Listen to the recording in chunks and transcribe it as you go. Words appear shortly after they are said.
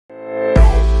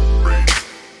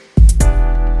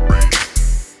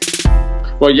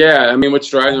Well, yeah, I mean, what's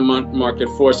driving the market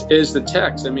force is the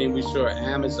techs. I mean, we saw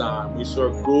Amazon, we saw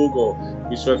Google,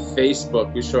 we saw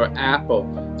Facebook, we saw Apple.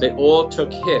 They all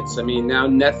took hits. I mean, now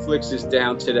Netflix is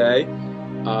down today,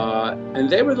 and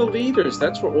they were the leaders.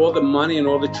 That's where all the money and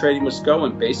all the trading was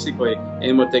going, basically,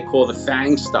 in what they call the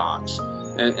FANG stocks.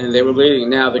 And they were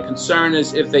leading. Now, the concern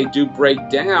is if they do break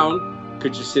down,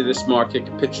 could you see this market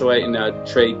capitulate and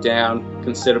trade down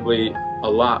considerably a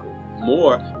lot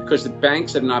more, because the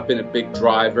banks have not been a big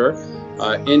driver.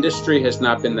 Industry has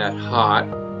not been that hot.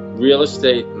 Real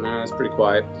estate, it's pretty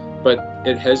quiet, but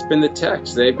it has been the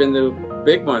techs. They've been the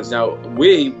big ones. Now,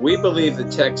 we believe the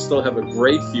techs still have a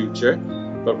great future,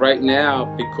 but right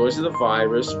now, because of the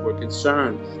virus, we're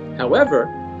concerned. However,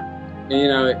 you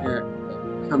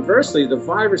know, conversely, the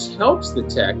virus helps the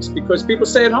techs because people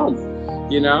stay at home.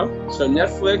 You know, so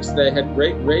Netflix, they had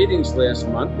great ratings last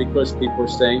month because people were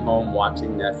staying home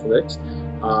watching Netflix.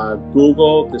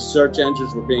 Google, the search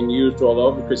engines were being used all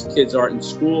over because kids aren't in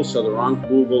school, so they're on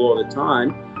Google all the time,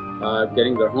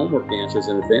 getting their homework answers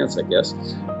in advance, I guess.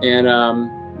 And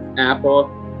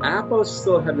Apple is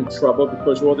still having trouble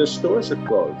because all their stores are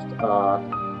closed.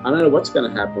 I don't know what's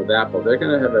going to happen with Apple. They're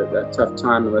going to have a tough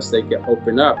time unless they get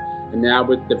opened up. And now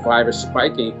with the virus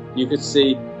spiking, you could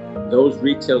see those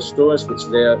retail stores,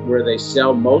 where they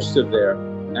sell most of their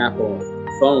Apple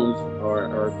phones,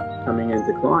 are coming in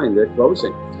decline. They're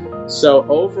closing. So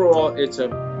overall, it's a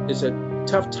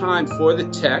tough time for the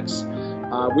techs.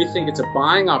 We think it's a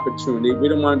buying opportunity. We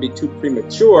don't want to be too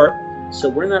premature, so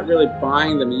we're not really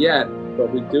buying them yet.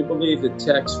 But we do believe the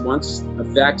techs, once a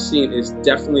vaccine is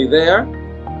definitely there,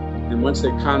 and once the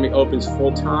economy opens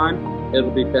full time,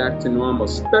 it'll be back to normal,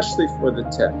 especially for the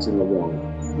techs in the long run.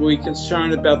 We're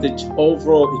concerned about the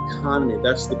overall economy.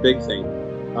 That's the big thing,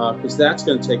 because that's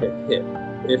going to take a hit.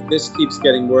 If this keeps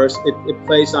getting worse, it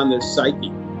plays on their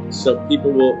psyche. So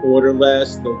people will order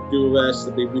less, they'll do less.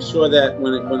 We saw that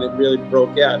when it really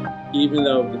broke out. Even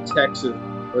though the techs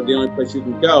are the only place you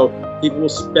can go, people will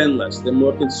spend less. They're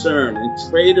more concerned, and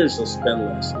traders will spend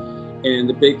less. And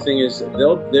the big thing is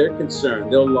they're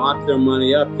concerned. They'll lock their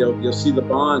money up. You'll see the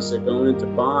bonds. They're going into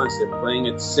bonds. They're playing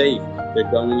it safe. They're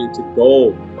going into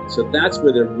gold. So that's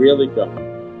where they're really going.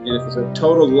 And if it's a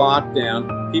total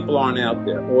lockdown, people aren't out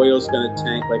there. Oil's going to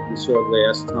tank like we saw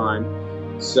last time.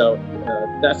 So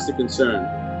that's the concern.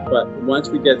 But once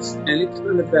we get any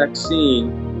kind of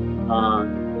vaccine,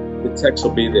 the techs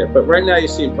will be there. But right now you're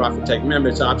seeing profit take. Remember,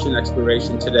 it's option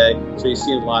expiration today, so you're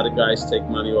seeing a lot of guys take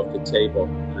money off the table.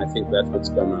 And I think that's what's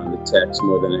going on in the techs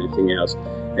more than anything else.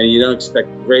 And you don't expect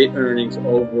great earnings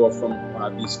overall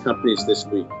from these companies this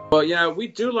week. Well, yeah, we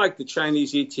do like the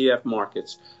Chinese ETF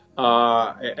markets.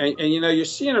 And you know, you're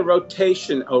seeing a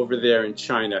rotation over there in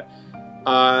China.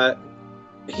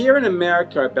 Here in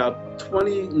America, about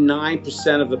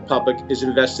 29% of the public is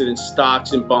invested in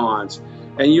stocks and bonds.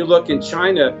 And you look in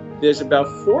China, there's about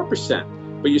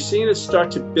 4%. But you're seeing it start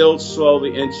to build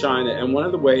slowly in China. And one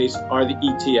of the ways are the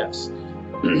ETFs.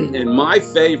 And my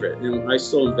favorite, and I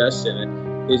still invest in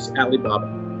it, is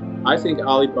Alibaba. I think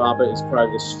Alibaba is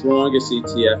probably the strongest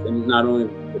ETF, and not only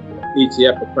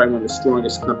ETF, but probably one of the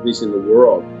strongest companies in the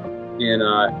world.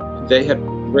 And they have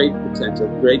great potential,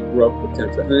 great growth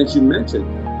potential. And as you mentioned,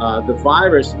 the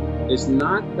virus is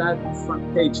not that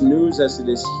front page news as it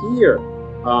is here,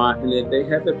 and they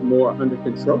have it more under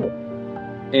control.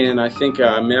 And I think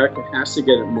America has to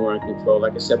get it more under control.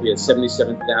 Like I said, we had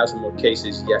 77,000 more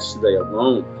cases yesterday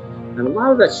alone. And a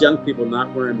lot of that's young people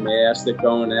not wearing masks. They're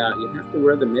going out. You have to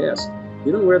wear the mask. If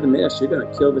you don't wear the mask, you're going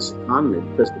to kill this economy,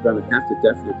 because they're going to have to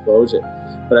definitely close it.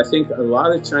 But I think a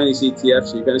lot of the Chinese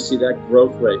ETFs, you're going to see that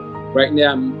growth rate. Right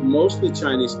now, mostly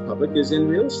Chinese public is in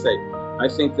real estate. I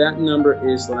think that number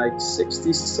is like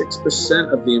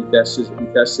 66% of the investors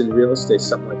invest in real estate,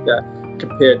 something like that,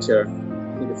 compared to,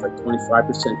 I think it's like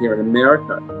 25% here in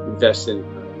America invest in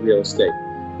real estate.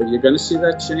 But you're going to see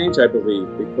that change, I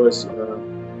believe, because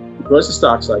of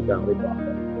stocks like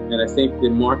Alibaba. And I think the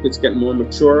market's getting more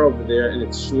mature over there, and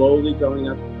it's slowly going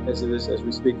up as it is as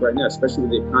we speak right now, especially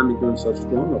with the economy doing so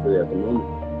strong over there at the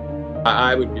moment.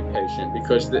 I would be patient,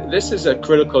 because this is a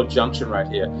critical junction right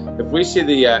here. If we see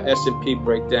the S&P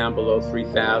break down below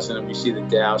 3,000, and we see the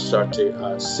Dow start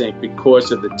to sink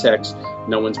because of the techs,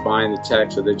 no one's buying the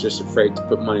techs, or they're just afraid to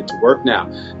put money to work now.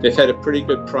 They've had a pretty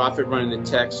good profit running the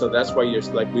techs, so that's why you're,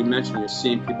 like we mentioned, you're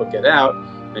seeing people get out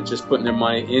and just putting their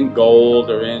money in gold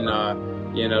or in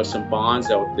you know, some bonds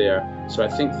out there. So I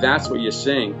think that's what you're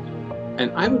seeing.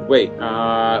 And I would wait.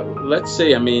 Let's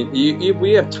see. I mean,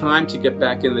 we have time to get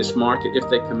back in this market if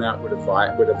they come out with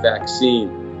a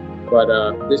vaccine. But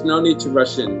there's no need to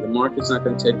rush in. The market's not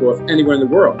going to take off anywhere in the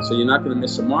world, so you're not going to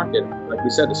miss a market. Like we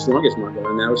said, the strongest market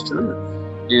right now is China.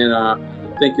 And I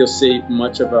don't think you'll see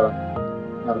much of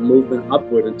a movement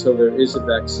upward until there is a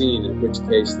vaccine, in which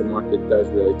case the market does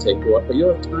really take off. But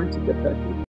you'll have time to get back in.